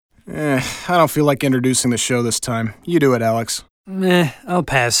I don't feel like introducing the show this time. You do it, Alex. I'll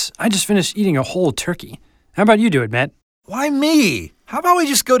pass. I just finished eating a whole turkey. How about you do it, Matt? Why me? How about we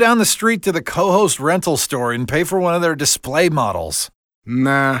just go down the street to the co-host rental store and pay for one of their display models?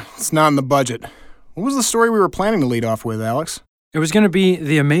 Nah, it's not in the budget. What was the story we were planning to lead off with, Alex? It was going to be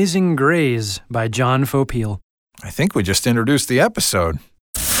The Amazing Greys by John Fopeil. I think we just introduced the episode.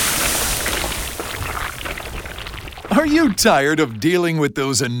 Are you tired of dealing with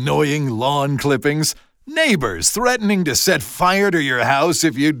those annoying lawn clippings? Neighbors threatening to set fire to your house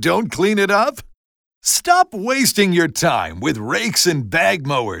if you don't clean it up? Stop wasting your time with rakes and bag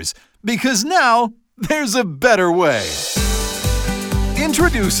mowers, because now there's a better way.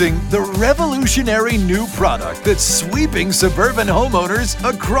 Introducing the revolutionary new product that's sweeping suburban homeowners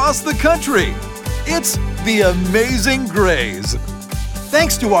across the country. It's the Amazing Greys.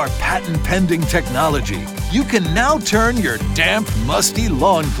 Thanks to our patent-pending technology, you can now turn your damp, musty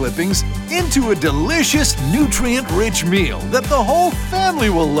lawn clippings into a delicious, nutrient-rich meal that the whole family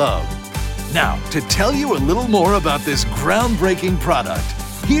will love. Now, to tell you a little more about this groundbreaking product,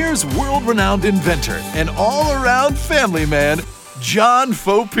 here's world-renowned inventor and all-around family man, John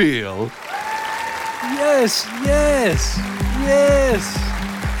Fopeil. Yes.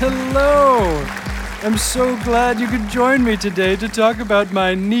 Hello. I'm so glad you could join me today to talk about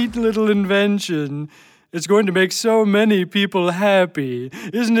my neat little invention. It's going to make so many people happy.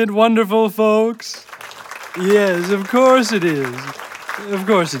 Isn't it wonderful, folks? Yes, of course it is.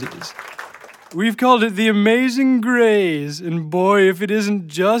 We've called it the Amazing Greys, and boy, if it isn't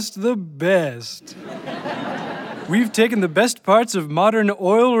just the best. We've taken the best parts of modern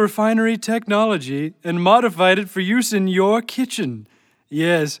oil refinery technology and modified it for use in your kitchen.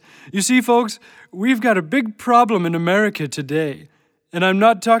 Yes, you see, folks, we've got a big problem in America today. And I'm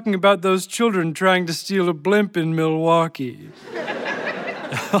not talking about those children trying to steal a blimp in Milwaukee.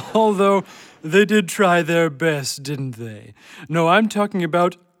 Although they did try their best, didn't they? No, I'm talking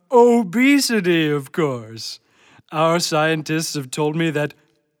about obesity, of course. Our scientists have told me that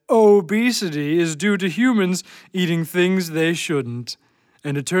obesity is due to humans eating things they shouldn't.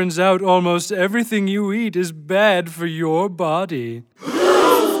 And it turns out almost everything you eat is bad for your body.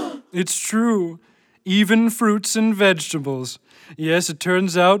 It's true. Even fruits and vegetables. Yes, it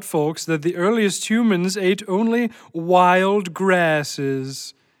turns out, folks, that the earliest humans ate only wild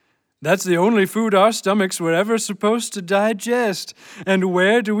grasses. That's the only food our stomachs were ever supposed to digest. And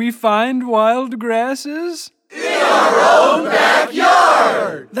where do we find wild grasses? In our own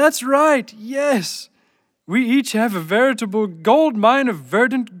backyard! That's right, yes. We each have a veritable gold mine of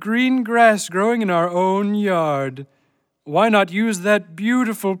verdant green grass growing in our own yard. Why not use that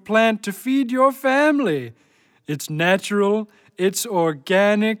beautiful plant to feed your family? It's natural, it's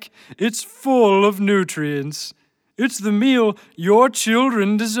organic, it's full of nutrients. It's the meal your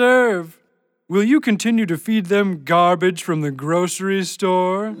children deserve. Will you continue to feed them garbage from the grocery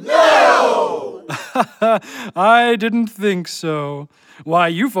store? No! I didn't think so. Why,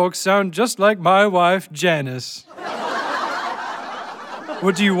 you folks sound just like my wife, Janice.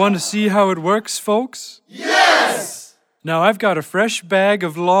 What, do you want to see how it works, folks? Yes! Now, I've got a fresh bag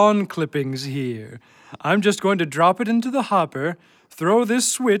of lawn clippings here. I'm just going to drop it into the hopper, throw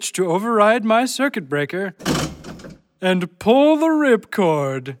this switch to override my circuit breaker, and pull the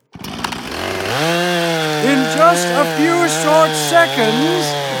ripcord. In just a few short seconds,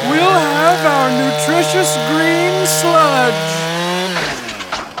 we'll have our nutritious green sludge.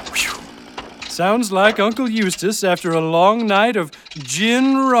 Whew. Sounds like Uncle Eustace after a long night of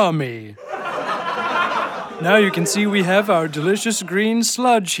gin rummy. Now you can see we have our delicious green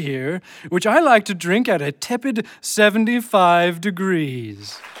sludge here, which I like to drink at a tepid 75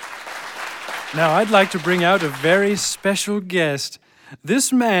 degrees. Now I'd like to bring out a very special guest.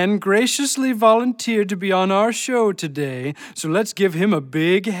 This man graciously volunteered to be on our show today, so let's give him a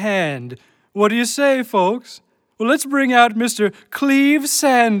big hand. What do you say, folks? Well, let's bring out Mr. Cleve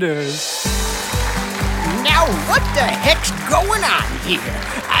Sanders. Now, what the heck's going on here?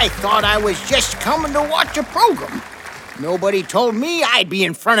 I thought I was just coming to watch a program. Nobody told me I'd be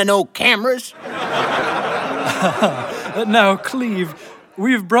in front of no cameras. Now, Cleve,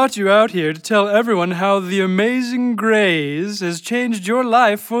 we've brought you out here to tell everyone how the Amazing Greys has changed your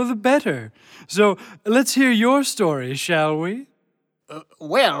life for the better. So, let's hear your story, shall we?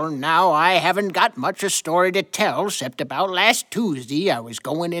 Well, now, I haven't got much a story to tell, except about last Tuesday I was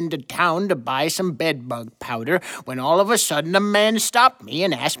going into town to buy some bedbug powder when all of a sudden a man stopped me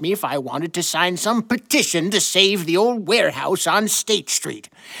and asked me if I wanted to sign some petition to save the old warehouse on State Street.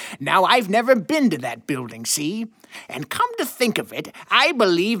 Now, I've never been to that building, see? And come to think of it, I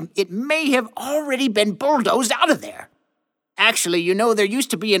believe it may have already been bulldozed out of there. Actually, there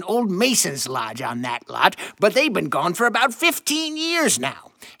used to be an old Mason's Lodge on that lot, but they've been gone for about 15 years now.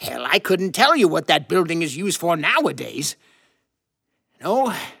 Hell, I couldn't tell you what that building is used for nowadays.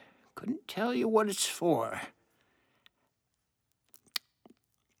 No, couldn't tell you what it's for.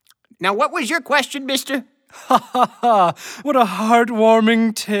 Now, what was your question, mister? Ha ha ha! What a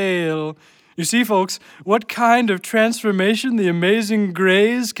heartwarming tale. You see, folks, what kind of transformation the Amazing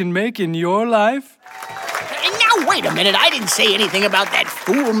Grays can make in your life? Now, wait a minute. I didn't say anything about that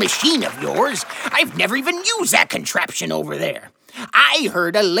fool machine of yours. I've never even used that contraption over there. I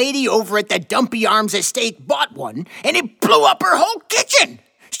heard a lady over at the Dumpy Arms estate bought one, and it blew up her whole kitchen.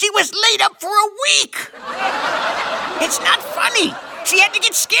 She was laid up for a week. It's not funny. She had to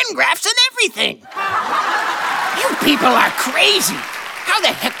get skin grafts and everything. You people are crazy. How the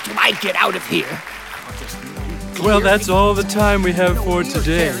heck do I get out of here? Well, that's all the time we have for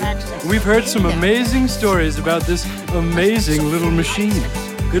today. We've heard some amazing stories about this amazing little machine.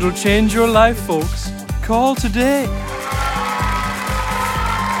 It'll change your life, folks. Call today.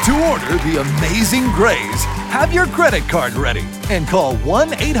 To order the Amazing Grays, have your credit card ready and call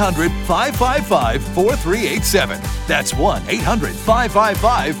 1-800-555-4387. That's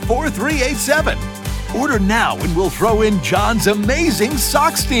 1-800-555-4387. Order now and we'll throw in John's amazing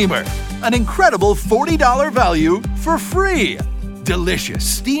sock steamer, an incredible $40 value for free. Delicious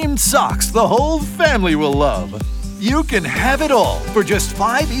steamed socks the whole family will love. You can have it all for just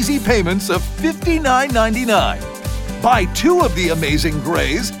 5 easy payments of $59.99. Buy 2 of the Amazing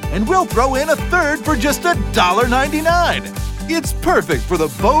Grays, and we'll throw in a third for just $1.99. It's perfect for the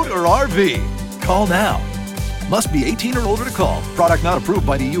boat or RV. Call now. Must be 18 or older to call. Product not approved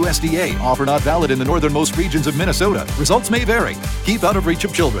by the USDA. Offer not valid in the northernmost regions of Minnesota. Results may vary. Keep out of reach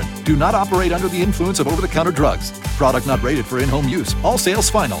of children. Do not operate under the influence of over-the-counter drugs. Product not rated for in-home use. All sales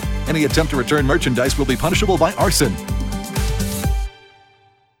final. Any attempt to return merchandise will be punishable by arson.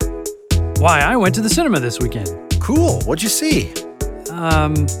 Why, I went to the cinema this weekend. Cool. What'd you see?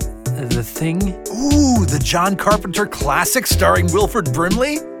 The Thing? Ooh, the John Carpenter classic starring Wilford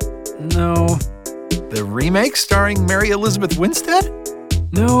Brimley? No. The remake starring Mary Elizabeth Winstead?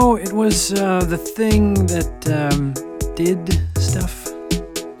 No, it was, The Thing that, did stuff.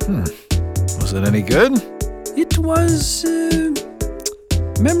 Was it any good? It was,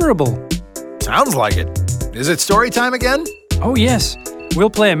 memorable. Sounds like it. Is it story time again? Oh, yes. We'll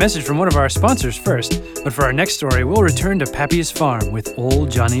play a message from one of our sponsors first, but for our next story, we'll return to Pappy's farm with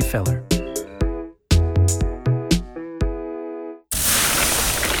old Johnny Feller.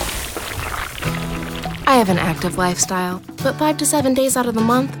 I have an active lifestyle, but 5 to 7 days out of the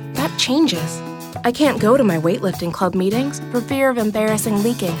month, that changes. I can't go to my weightlifting club meetings for fear of embarrassing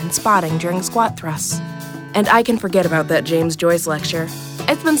leaking and spotting during squat thrusts. And I can forget about that James Joyce lecture.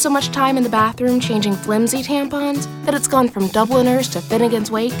 I spend so much time in the bathroom changing flimsy tampons that it's gone from Dubliners to Finnegan's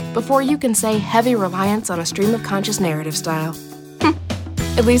Wake before you can say heavy reliance on a stream of conscious narrative style.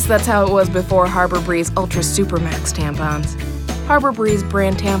 At least that's how it was before Harbor Breeze Ultra Supermax tampons. Harbor Breeze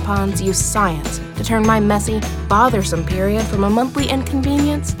brand tampons use science to turn my messy, bothersome period from a monthly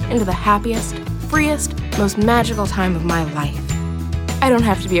inconvenience into the happiest, freest, most magical time of my life. I don't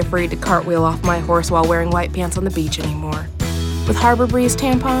have to be afraid to cartwheel off my horse while wearing white pants on the beach anymore. With Harbor Breeze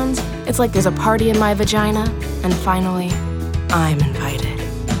tampons, it's like there's a party in my vagina, and finally, I'm invited.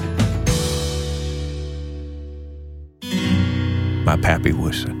 My pappy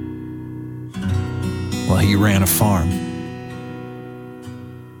was, he ran a farm.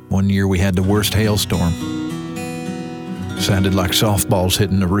 One year we had the worst hailstorm. Sounded like softballs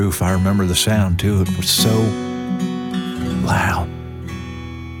hitting the roof. I remember the sound, too. It was so loud.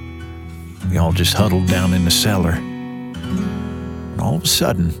 We all just huddled down in the cellar. And all of a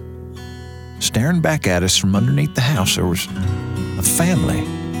sudden, staring back at us from underneath the house, there was a family.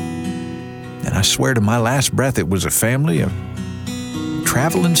 And I swear to my last breath, it was a family of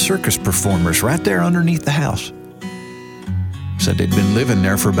traveling circus performers right there underneath the house. Said they'd been living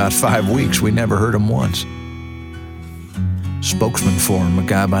there for about 5 weeks. We never heard them once. Spokesman for him, a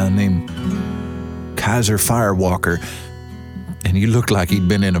guy by the name Kaiser Firewalker. And he looked like he'd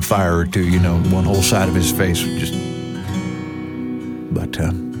been in a fire or two, one whole side of his face was just... But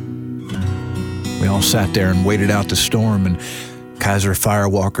we all sat there and waited out the storm, and Kaiser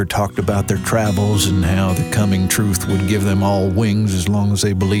Firewalker talked about their travels and how the coming truth would give them all wings as long as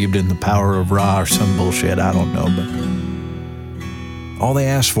they believed in the power of Ra or some bullshit, I don't know, but all they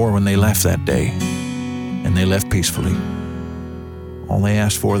asked for when they left that day, and they left peacefully, all they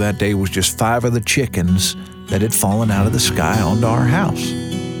asked for that day was just 5 of the chickens that had fallen out of the sky onto our house.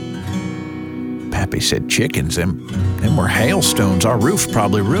 Pappy said, chickens? Them were hailstones. Our roof's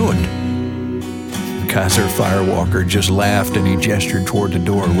probably ruined. Kaiser Firewalker just laughed and he gestured toward the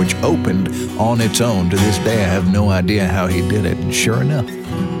door, which opened on its own. To this day, I have no idea how he did it. And sure enough,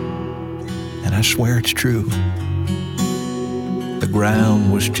 and I swear it's true, the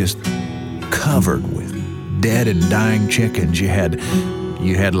ground was just covered with dead and dying chickens. You had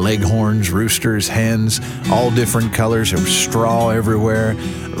leghorns, roosters, hens, all different colors. There was straw everywhere.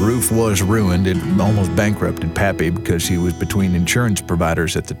 The roof was ruined. It almost bankrupted Pappy because he was between insurance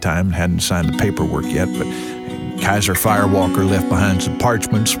providers at the time and hadn't signed the paperwork yet. But Kaiser Firewalker left behind some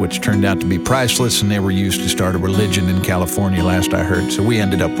parchments, which turned out to be priceless, and they were used to start a religion in California, last I heard. So we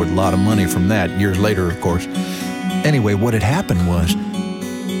ended up with a lot of money from that, years later, of course. Anyway, what had happened was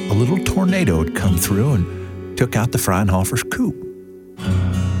a little tornado had come through and took out the Freinhofer's coop.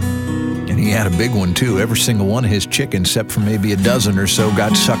 And he had a big one, too. Every single one of his chickens, except for maybe a dozen or so,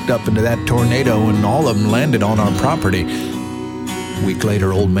 got sucked up into that tornado, and all of them landed on our property. A week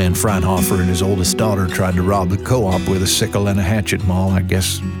later, old man Freinhofer and his oldest daughter tried to rob the co-op with a sickle and a hatchet maul. I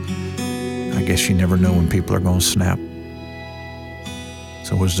guess you never know when people are going to snap.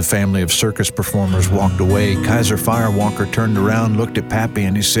 So as the family of circus performers walked away, Kaiser Firewalker turned around, looked at Pappy,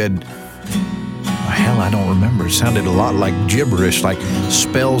 and he said, hell, I don't remember. It sounded a lot like gibberish, like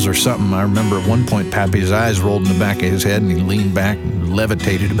spells or something. I remember at one point Pappy's eyes rolled in the back of his head and he leaned back and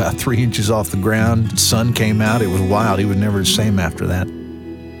levitated about 3 inches off the ground. The sun came out. It was wild. He was never the same after that.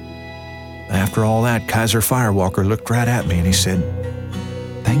 After all that, Kaiser Firewalker looked right at me and he said,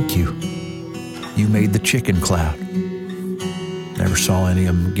 "Thank you. You made the chicken cloud." Never saw any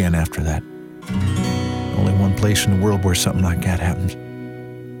of them again after that. Only one place in the world where something like that happens.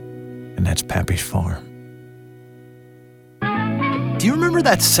 And that's Pappy's farm. Do you remember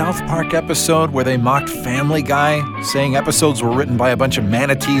that South Park episode where they mocked Family Guy, saying episodes were written by a bunch of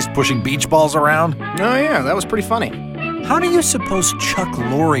manatees pushing beach balls around? Oh yeah, that was pretty funny. How do you suppose Chuck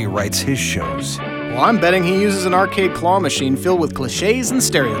Lorre writes his shows? Well, I'm betting he uses an arcade claw machine filled with cliches and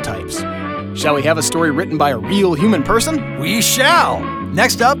stereotypes. Shall we have a story written by a real human person? We shall!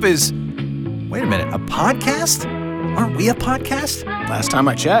 Next up is... Wait a minute, a podcast? Aren't we a podcast? Last time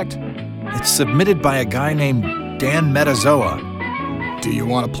I checked. It's submitted by a guy named Dan Metazoa. Do you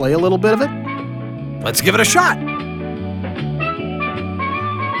want to play a little bit of it? Let's give it a shot!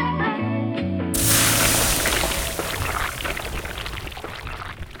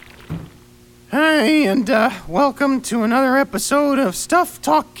 Hi, and welcome to another episode of Stuff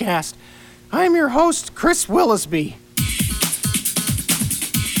Talkcast. I'm your host, Chris Willisby.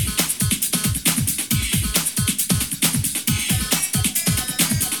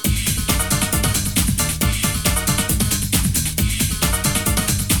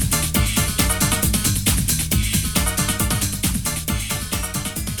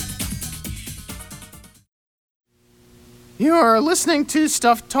 You are listening to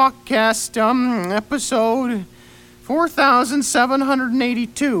Stuff Talkcast, episode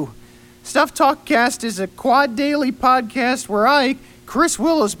 4782. Stuff Talkcast is a quad daily podcast where I, Chris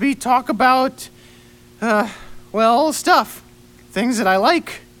Willisby, talk about, stuff. Things that I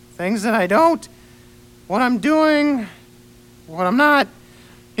like, things that I don't, what I'm doing, what I'm not,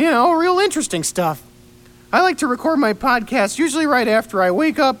 real interesting stuff. I like to record my podcast usually right after I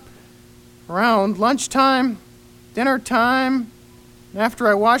wake up, around lunchtime, dinner time, after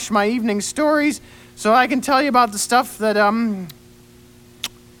I watch my evening stories, so I can tell you about the stuff that,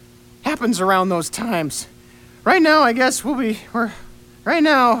 happens around those times. Right now, I guess we're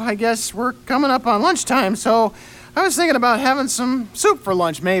coming up on lunchtime, so I was thinking about having some soup for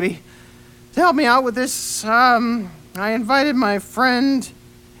lunch, maybe. To help me out with this, I invited my friend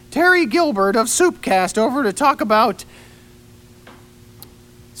Terry Gilbert of Soupcast over to talk about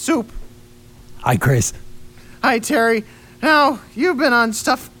soup. Hi, Chris. Hi, Terry. Now, you've been on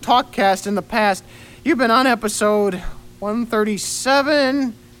Stuff Talkcast in the past. You've been on episode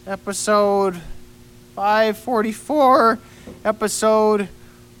 137, episode 544, episode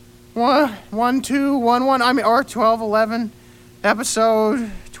 1211, or 1211, episode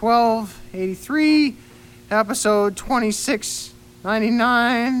 1283, episode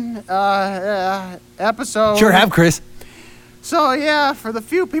 2699, episode... Sure have, Chris. So, yeah, for the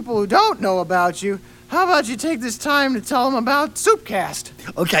few people who don't know about you, how about you take this time to tell them about Soupcast?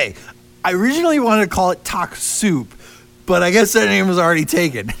 Okay, I originally wanted to call it Talk Soup, but I guess that name was already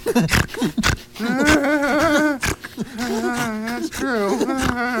taken. That's true.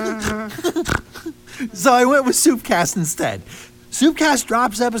 So I went with Soupcast instead. Soupcast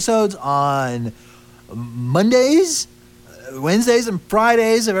drops episodes on Mondays, Wednesdays, and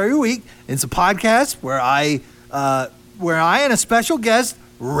Fridays of every week. It's a podcast where I and a special guest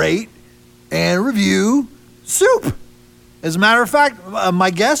rate and review soup. As a matter of fact, my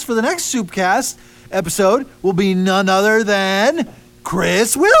guest for the next Soupcast episode will be none other than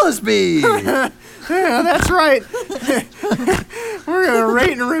Chris Willisby. Yeah, that's right. We're going to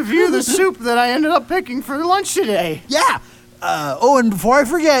rate and review the soup that I ended up picking for lunch today. Yeah. And before I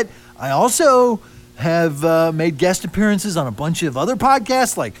forget, I also have made guest appearances on a bunch of other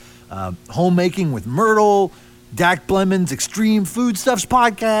podcasts like Homemaking with Myrtle, Dak Blemmon's Extreme Foodstuffs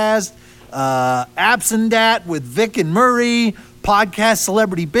podcast, Apps and Dat with Vic and Murray, podcast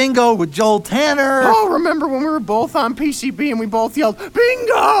Celebrity Bingo with Joel Tanner. Oh, remember when we were both on PCB and we both yelled,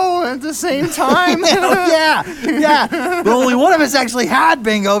 bingo, at the same time? yeah. But only one of us actually had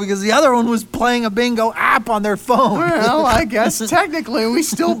bingo because the other one was playing a bingo app on their phone. Well, I guess technically we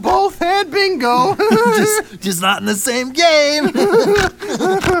still both had bingo. just not in the same game.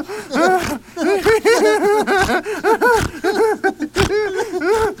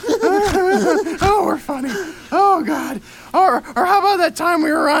 Oh, we're funny. Oh, God. Or how about that time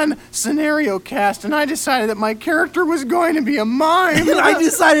we were on Scenario Cast and I decided that my character was going to be a mime? I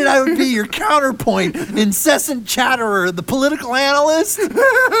decided I would be your counterpoint, incessant chatterer, the political analyst.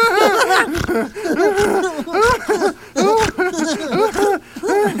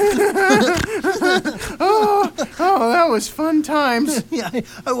 Oh, that was fun times. Yeah,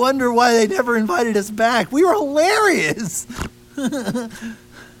 I wonder why they never invited us back. We were hilarious.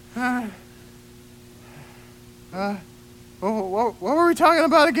 What were we talking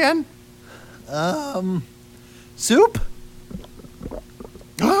about again? Soup?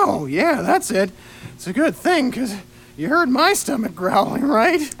 Oh, yeah, that's it. It's a good thing, because you heard my stomach growling,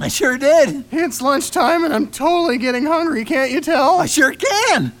 right? I sure did. It's lunchtime, and I'm totally getting hungry, can't you tell? I sure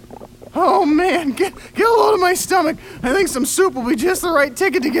can. Oh, man, get a load of my stomach. I think some soup will be just the right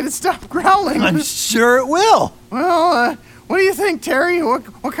ticket to get it stopped growling. I'm sure it will. Well, what do you think, Terry?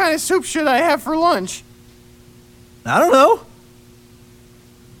 What kind of soup should I have for lunch? I don't know.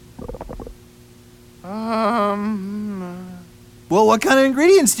 Well, what kind of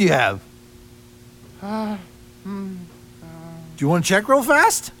ingredients do you have? Do you want to check real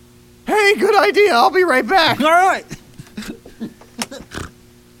fast? Hey, good idea. I'll be right back. All right.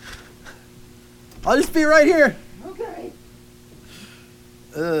 I'll just be right here. Okay.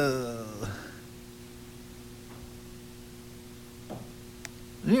 All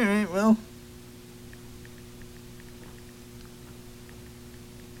right, well.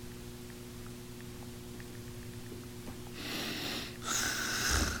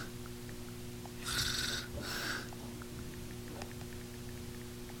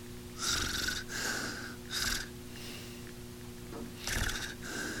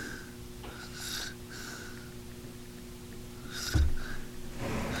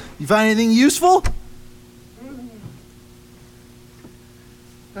 You find anything useful?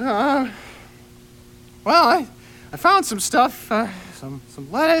 Well, I found some stuff, some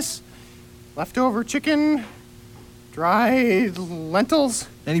lettuce, leftover chicken, dried lentils.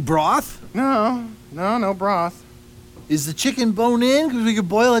 Any broth? No broth. Is the chicken bone in? Because we could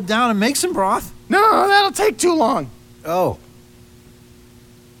boil it down and make some broth. No, that'll take too long. Oh.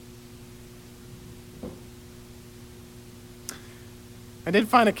 I did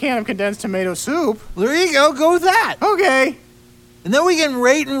find a can of condensed tomato soup. Well, there you go. Go with that. Okay. And then we can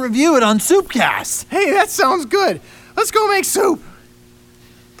rate and review it on Soupcast. Hey, that sounds good. Let's go make soup.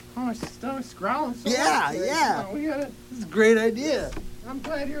 Oh, my stomach's growling so much. Yeah. This is a great idea. I'm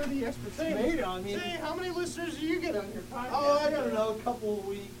glad you're the expert. Say, how many listeners do you get on your podcast? Oh, I don't know, a couple of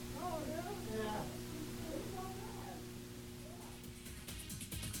weeks. Oh, yeah?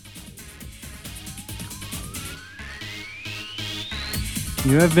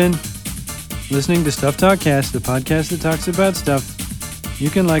 You have been listening to Stuff Talkcast, the podcast that talks about stuff.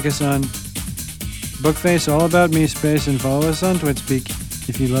 You can like us on Bookface, All About Me Space, and follow us on TwitSpeak.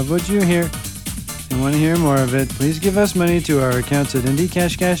 If you love what you hear and want to hear more of it, please give us money to our accounts at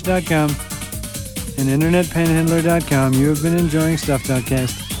IndieCashCash.com and InternetPanhandler.com. You have been enjoying Stuff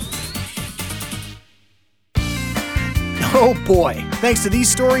Talkcast. Oh boy, thanks to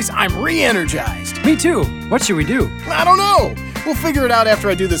these stories, I'm re-energized. Me too. What should we do? I don't know. We'll figure it out after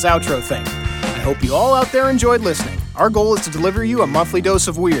I do this outro thing. I hope you all out there enjoyed listening. Our goal is to deliver you a monthly dose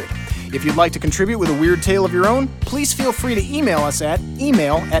of weird. If you'd like to contribute with a weird tale of your own, please feel free to email us at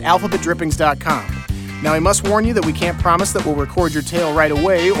email@alphabetdrippings.com. Now, I must warn you that we can't promise that we'll record your tale right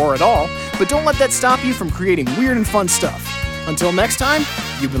away or at all, but don't let that stop you from creating weird and fun stuff. Until next time,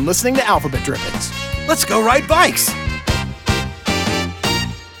 you've been listening to Alphabet Drippings. Let's go ride bikes.